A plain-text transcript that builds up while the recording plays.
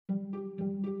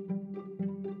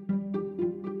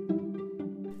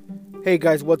Hey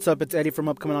guys, what's up? It's Eddie from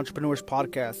Upcoming Entrepreneurs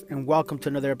Podcast, and welcome to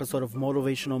another episode of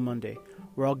Motivational Monday,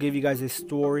 where I'll give you guys a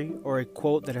story or a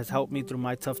quote that has helped me through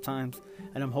my tough times,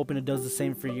 and I'm hoping it does the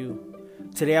same for you.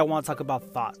 Today I want to talk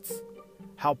about thoughts,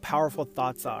 how powerful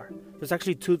thoughts are. There's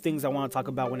actually two things I want to talk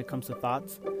about when it comes to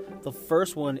thoughts. The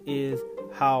first one is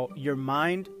how your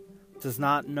mind does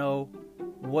not know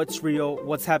what's real,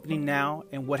 what's happening now,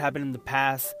 and what happened in the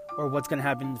past, or what's going to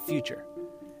happen in the future.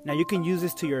 Now you can use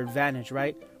this to your advantage,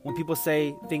 right? When people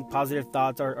say think positive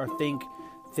thoughts or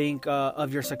think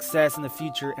of your success in the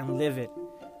future and live it.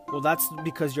 Well, that's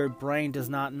because your brain does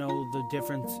not know the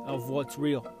difference of what's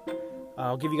real.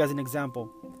 I'll give you guys an example.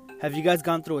 Have you guys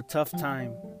gone through a tough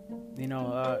time?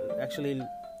 Actually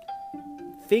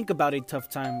think about a tough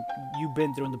time you've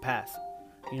been through in the past.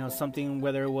 Something,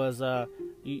 whether it was a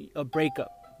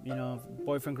breakup,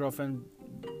 boyfriend, girlfriend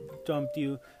dumped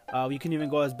you. You can even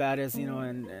go as bad as,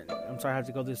 and I'm sorry I have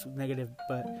to go this negative,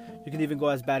 but you can even go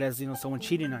as bad as, someone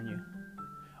cheating on you.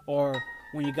 Or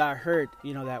when you got hurt,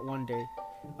 that one day.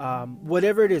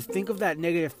 Whatever it is, think of that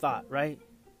negative thought, right?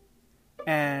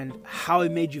 And how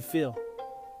it made you feel.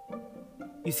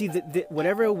 You see,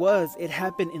 whatever it was, it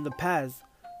happened in the past.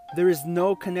 There is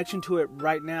no connection to it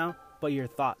right now but your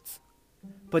thoughts.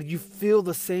 But you feel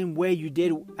the same way you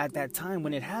did at that time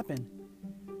when it happened.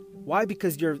 Why?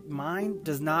 Because your mind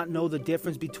does not know the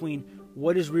difference between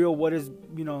what is real, what is,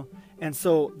 and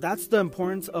so that's the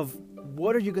importance of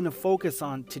what are you going to focus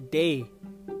on today,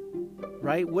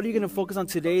 right? What are you going to focus on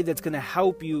today that's going to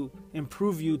help you,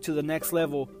 improve you to the next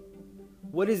level?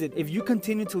 What is it? If you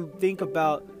continue to think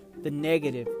about the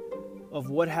negative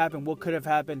of what happened, what could have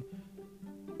happened,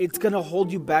 it's going to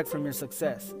hold you back from your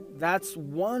success. That's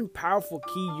one powerful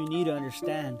key you need to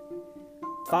understand.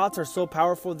 Thoughts are so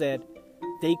powerful that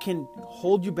they can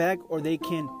hold you back or they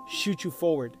can shoot you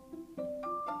forward,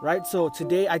 right? So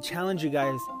today I challenge you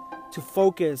guys to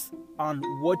focus on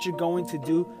what you're going to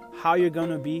do, how you're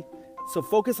going to be. So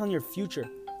focus on your future.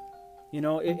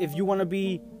 If you want to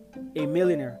be a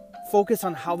millionaire, focus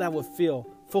on how that will feel.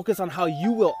 Focus on how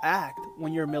you will act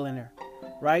when you're a millionaire,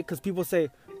 right? Because people say,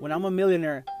 when I'm a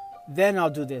millionaire, then I'll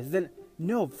do this. Then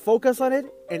no, focus on it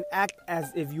and act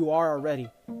as if you are already.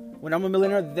 When I'm a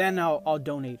millionaire, then I'll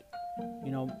donate.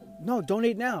 No,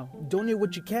 donate now. Donate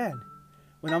what you can.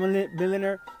 When I'm a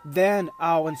millionaire, then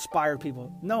I'll inspire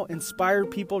people. No, inspire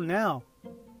people now.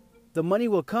 The money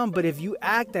will come, but if you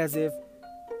act as if,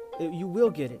 you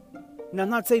will get it. Now, I'm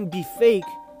not saying be fake,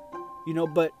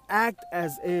 but act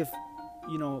as if,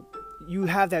 you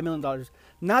have that $1 million.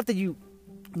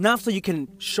 Not so you can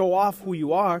show off who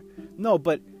you are. No,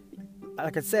 but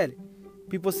like I said,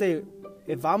 people say,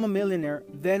 if I'm a millionaire,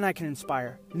 then I can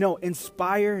inspire. No,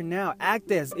 inspire now.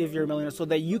 Act as if you're a millionaire so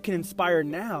that you can inspire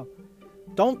now.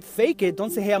 Don't fake it. Don't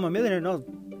say, hey, I'm a millionaire. No,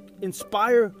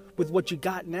 inspire with what you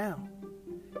got now.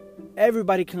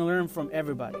 Everybody can learn from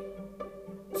everybody.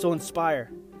 So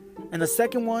inspire. And the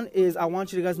second one is I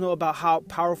want you to guys know about how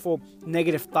powerful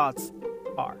negative thoughts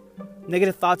are.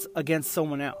 Negative thoughts against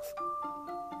someone else.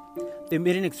 They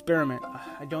made an experiment.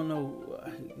 I don't know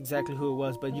exactly who it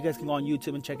was, but you guys can go on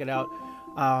YouTube and check it out.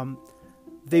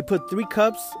 They put 3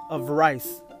 cups of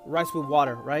rice with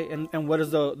water, right? And what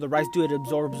does the rice do? It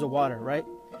absorbs the water, right?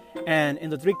 And in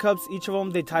the 3 cups, each of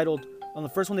them, on the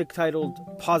first one, they titled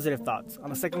positive thoughts. On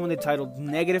the second one, they titled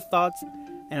negative thoughts.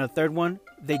 And the third one,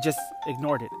 they just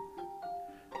ignored it,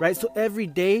 right? So every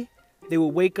day, they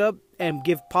will wake up and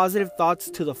give positive thoughts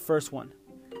to the first one.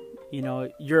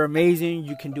 You're amazing.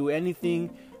 You can do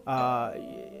anything.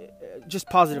 Just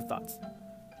positive thoughts.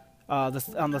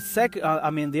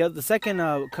 The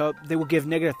second cup, they will give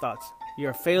negative thoughts.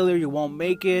 You're a failure. You won't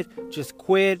make it. Just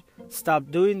quit.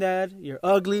 Stop doing that. You're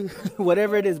ugly.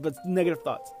 Whatever it is, but negative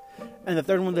thoughts. And the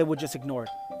third one, they will just ignore it.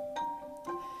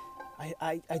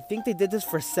 I think they did this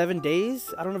for 7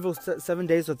 days. I don't know if it was 7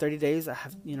 days or 30 days.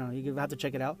 You have to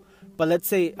check it out. But let's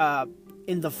say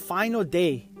in the final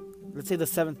day, let's say the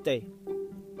 7th day,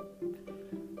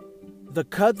 the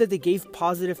cup that they gave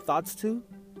positive thoughts to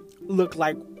looked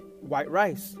like white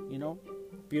rice,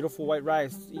 beautiful white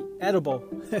rice, edible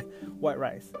white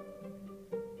rice.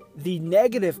 The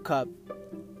negative cup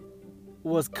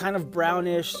was kind of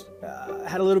brownish,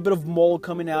 had a little bit of mold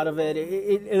coming out of it.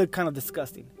 It looked kind of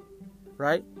disgusting,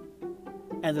 right?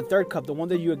 And the third cup, the one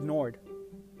that you ignored,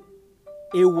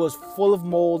 it was full of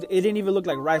mold. It didn't even look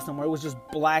like rice no more. It was just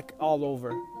black all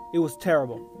over. It was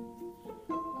terrible.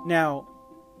 Now,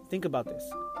 think about this.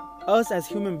 Us as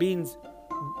human beings,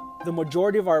 the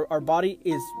majority of our body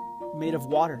is made of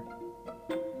water,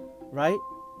 right?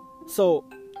 So,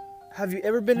 have you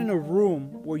ever been in a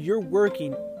room where you're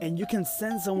working and you can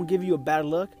sense someone give you a bad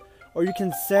look? Or you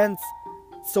can sense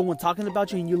someone talking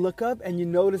about you and you look up and you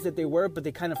notice that they were, but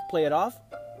they kind of play it off.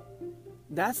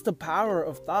 That's the power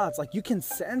of thoughts. Like, you can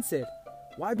sense it.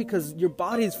 Why? Because your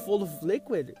body is full of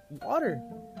liquid, water.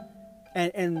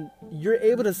 And you're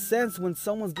able to sense when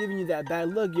someone's giving you that bad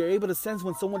look. You're able to sense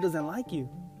when someone doesn't like you.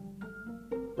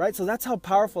 Right? So that's how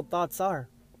powerful thoughts are.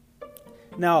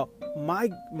 Now,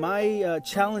 my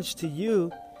challenge to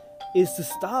you is to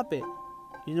stop it.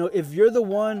 You know, if you're the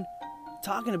one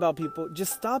talking about people,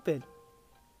 just stop it.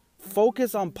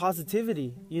 Focus on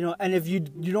positivity, you know, and if you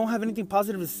don't have anything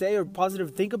positive to say or positive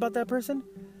to think about that person,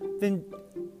 then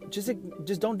just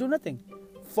don't do nothing.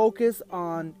 Focus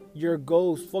on your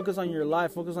goals, focus on your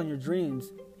life, focus on your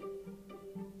dreams.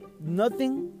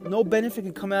 No benefit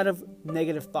can come out of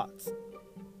negative thoughts.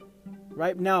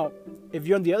 Right? Now, if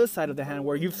you're on the other side of the hand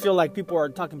where you feel like people are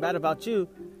talking bad about you,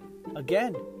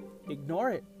 again, ignore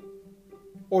it.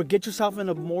 Or get yourself in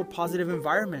a more positive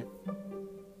environment.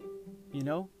 You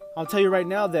know? I'll tell you right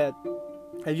now that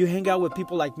if you hang out with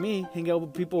people like me, hang out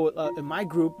with people in my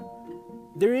group,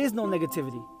 there is no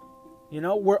negativity. You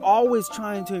know, we're always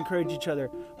trying to encourage each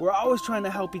other. We're always trying to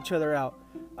help each other out.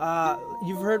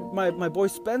 You've heard my boy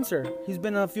Spencer. He's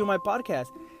been on a few of my podcasts.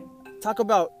 Talk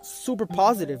about super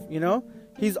positive, you know?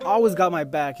 He's always got my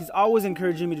back. He's always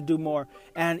encouraging me to do more.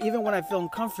 And even when I feel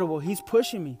uncomfortable, he's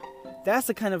pushing me. That's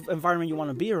the kind of environment you want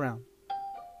to be around.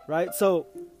 Right? So,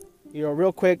 you know,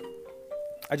 real quick,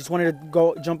 I just wanted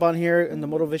to jump on here in the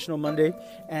Motivational Monday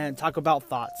and talk about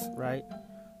thoughts, right?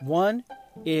 One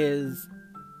is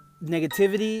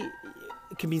negativity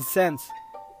can be sensed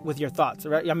with your thoughts,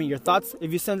 right? I mean, your thoughts,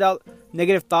 if you send out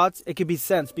negative thoughts, it can be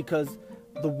sensed because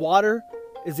the water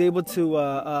is able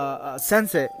to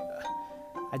sense it.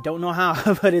 I don't know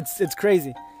how, but it's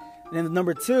crazy. And then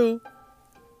number two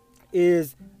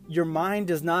is your mind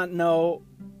does not know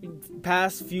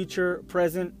past, future,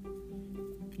 present.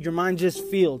 Your mind just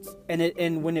feels,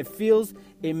 and when it feels,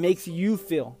 it makes you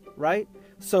feel, right?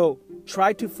 So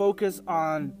try to focus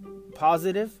on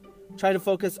positive. Try to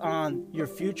focus on your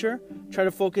future. Try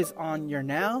to focus on your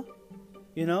now.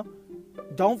 You know,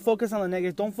 don't focus on the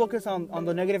negative. Don't focus on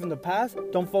the negative in the past.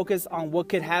 Don't focus on what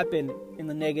could happen in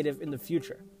the negative in the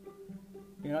future.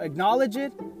 You know, acknowledge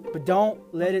it, but don't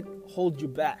let it hold you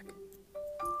back.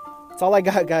 That's all I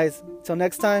got, guys. Till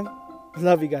next time,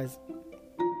 love you guys.